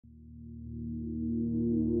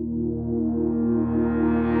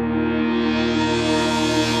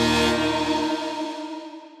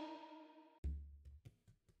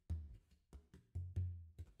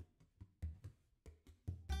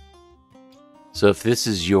So if this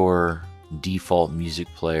is your default music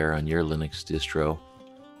player on your Linux distro,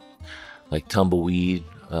 like Tumbleweed,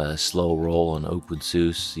 Slowroll, and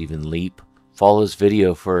OpenSUSE, even Leap, follow this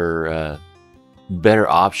video for better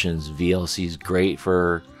options. VLC is great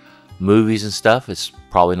for movies and stuff. It's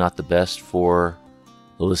probably not the best for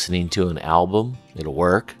listening to an album. It'll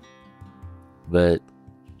work, but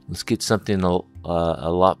let's get something a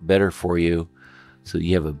lot better for you so that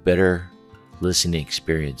you have a better listening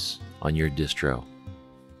experience on your distro.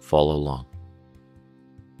 Follow along.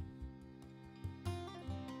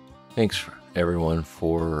 Thanks everyone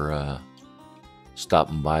for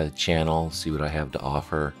stopping by the channel, see what I have to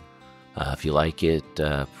offer. If you like it,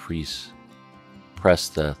 please press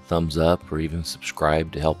the thumbs up or even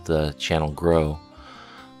subscribe to help the channel grow.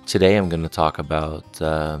 Today I'm going to talk about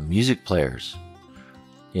music players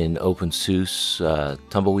in OpenSUSE,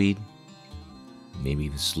 Tumbleweed, maybe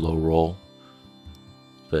even Slowroll.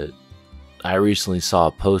 But I recently saw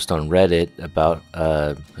a post on Reddit about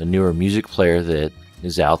a newer music player that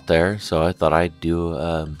is out there, so I thought I'd do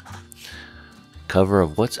a cover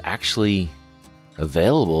of what's actually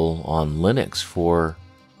available on Linux for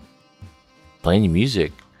playing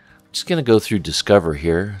music. I'm just going to go through Discover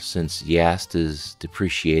here, since YaST is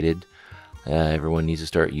depreciated. Everyone needs to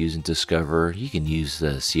start using Discover. You can use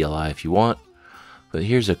the CLI if you want, but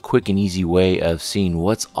here's a quick and easy way of seeing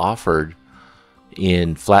what's offered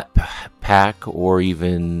in Flatpak or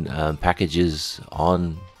even packages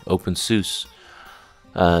on OpenSUSE.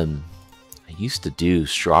 I used to do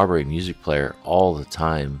Strawberry Music Player all the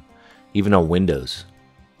time, even on Windows,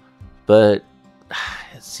 but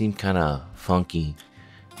it seemed kind of funky,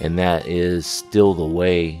 and that is still the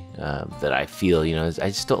way that I feel. You know, the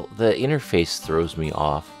interface throws me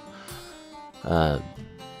off.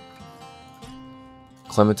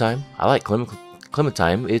 Clementine, I like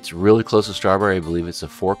Clementine. It's really close to Strawberry. I believe it's a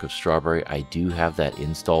fork of Strawberry. I do have that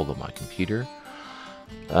installed on my computer.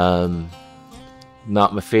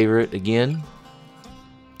 Not my favorite again.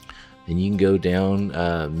 And you can go down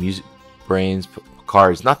MusicBrainz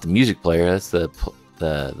cards. Not the music player. That's the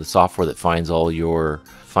software that finds all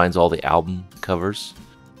the album covers.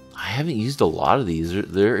 I haven't used a lot of these.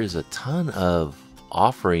 There is a ton of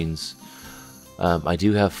offerings. I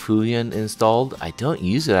do have Fuyan installed. I don't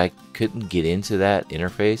use it. I couldn't get into that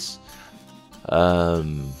interface.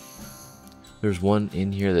 There's one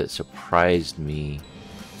in here that surprised me.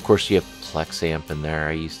 Of course, you have Plexamp in there.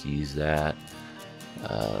 I used to use that.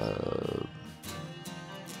 But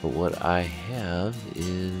what I have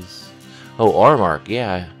is... Oh, Amarok.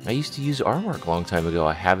 Yeah, I used to use Amarok a long time ago.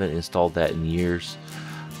 I haven't installed that in years.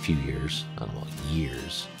 A few years. I don't know,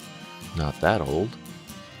 years. Not that old.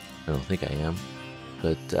 I don't think I am.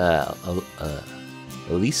 But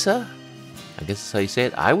Elisa, I guess that's how you say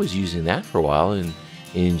it. I was using that for a while and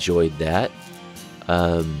enjoyed that.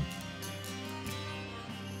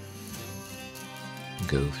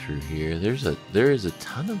 Go through here. There is a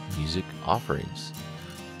ton of music offerings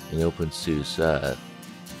in OpenSUSE.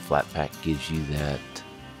 Flatpak gives you that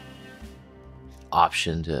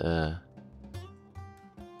option to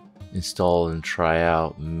install and try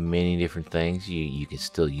out many different things. You can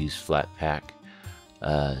still use Flatpak.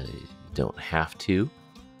 Don't have to.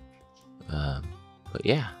 But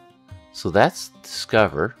yeah. So that's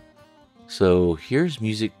Discover. So here's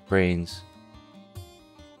MusicBrainz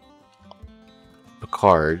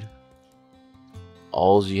card.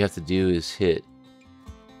 All you have to do is hit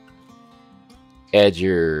add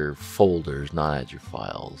your folders, not add your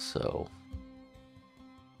files. So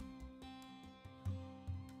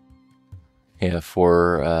yeah,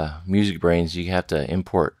 for MusicBrainz, you have to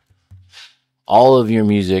import all of your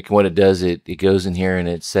music. And what it does, it goes in here and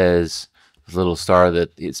it says with a little star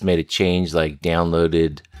that it's made a change, like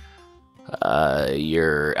downloaded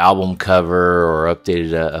your album cover or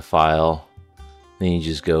updated a file. Then you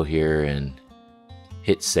just go here and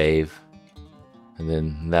hit save, and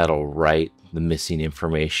then that'll write the missing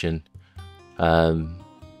information and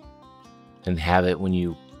have it when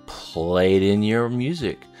you play it in your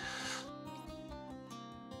music.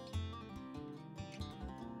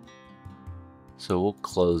 So we'll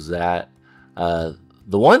close that. The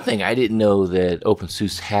one thing I didn't know that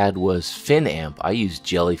OpenSUSE had was Finamp. I use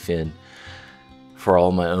Jellyfin for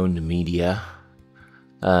all my own media.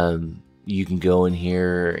 You can go in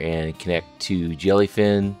here and connect to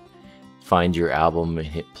Jellyfin, find your album and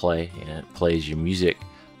hit play, and it plays your music.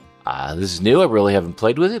 This is new. I really haven't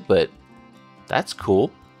played with it, but that's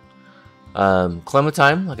cool.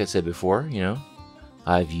 Clementine, like I said before, you know,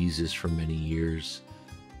 I've used this for many years.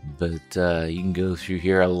 But you can go through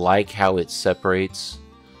here. I like how it separates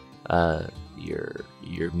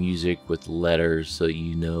your music with letters, so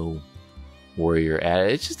you know where you're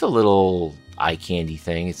at. It's just a little eye candy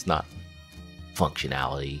thing. It's not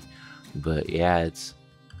functionality, but yeah,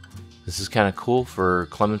 this is kind of cool for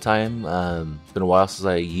Clementine. It's been a while since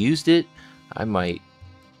I used it. I might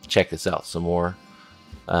check this out some more.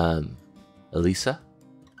 Elisa,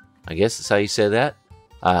 I guess that's how you say that.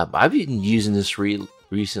 I've been using this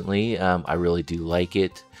recently. I really do like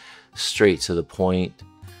it. Straight to the point.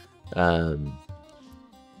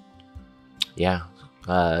 Yeah,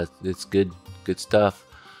 it's good stuff.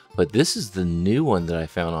 But this is the new one that I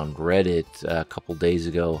found on Reddit a couple days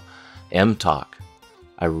ago. Mtoc.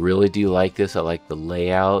 I really do like this. I like the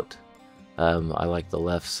layout. I like the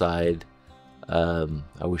left side. I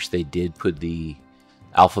wish they did put the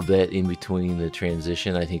alphabet in between the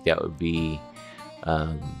transition. I think that would be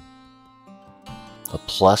a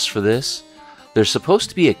plus for this. There's supposed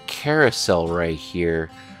to be a carousel right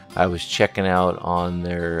here. I was checking out on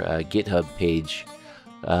their GitHub page.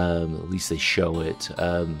 At least they show it.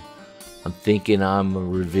 I'm thinking I'm a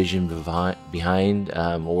revision behind,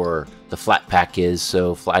 or the Flatpak is.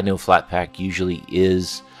 So I know Flatpak usually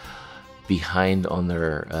is behind on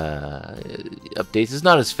their updates. It's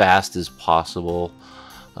not as fast as possible,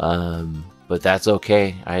 but that's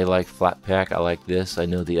okay. I like Flatpak. I like this. I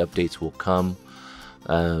know the updates will come.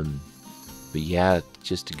 But yeah,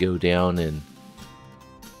 just to go down and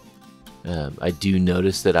I do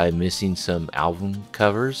notice that I'm missing some album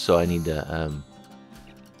covers, so I need to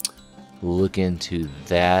look into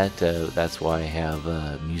that. That's why I have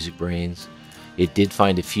MusicBrainz. It did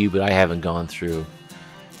find a few, but I haven't gone through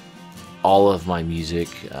all of my music,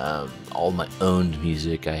 all my owned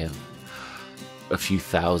music. I have a few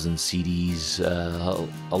thousand CDs,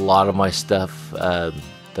 a lot of my stuff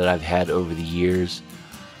that I've had over the years.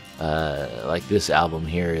 Like this album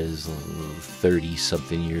here is 30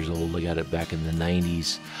 something years old. I got it back in the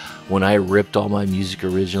 90s. When I ripped all my music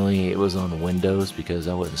originally, it was on Windows because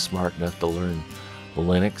I wasn't smart enough to learn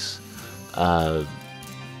Linux.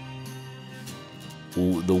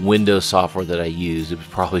 The Windows software that I used, it was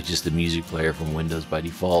probably just a music player from Windows by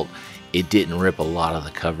default. It didn't rip a lot of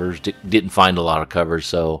the covers, didn't find a lot of covers,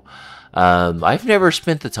 so I've never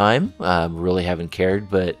spent the time, really haven't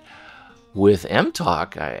cared, but with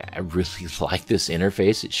Mtoc, I really like this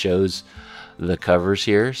interface. It shows the covers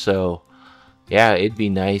here, so yeah, it'd be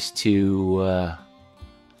nice to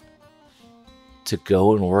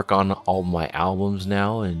go and work on all my albums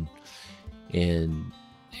now and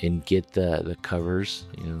get the covers.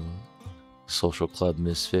 You know, Social Club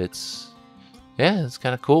Misfits. Yeah, it's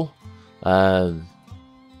kind of cool.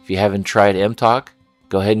 If you haven't tried Mtoc,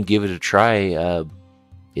 go ahead and give it a try.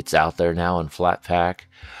 It's out there now on Flatpak.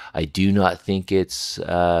 I do not think it's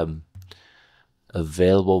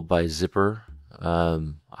available by Zipper.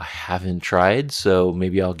 I haven't tried, so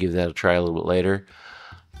maybe I'll give that a try a little bit later.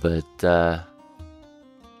 But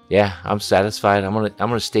yeah, I'm satisfied. I'm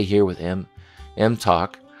gonna stay here with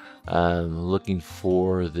Mtoc. Looking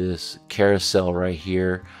for this carousel right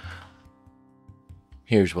here.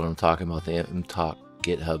 Here's what I'm talking about, the Mtoc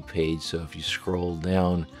GitHub page. So if you scroll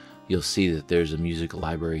down, you'll see that there's a music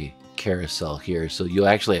library carousel here. So you'll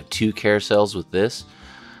actually have two carousels with this.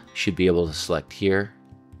 You should be able to select here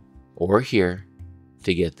or here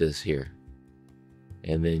to get this here.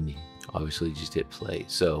 And then obviously just hit play.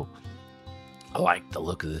 So I like the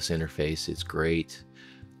look of this interface. It's great.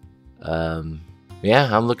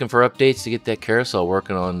 Yeah, I'm looking for updates to get that carousel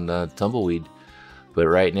working on Tumbleweed. But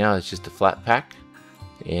right now it's just a Flatpak,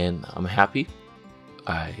 and I'm happy.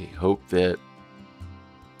 I hope that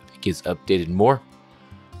it gets updated more.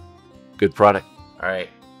 Good product. All right.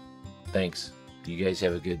 Thanks. You guys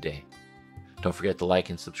have a good day. Don't forget to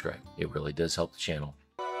like and subscribe. It really does help the channel.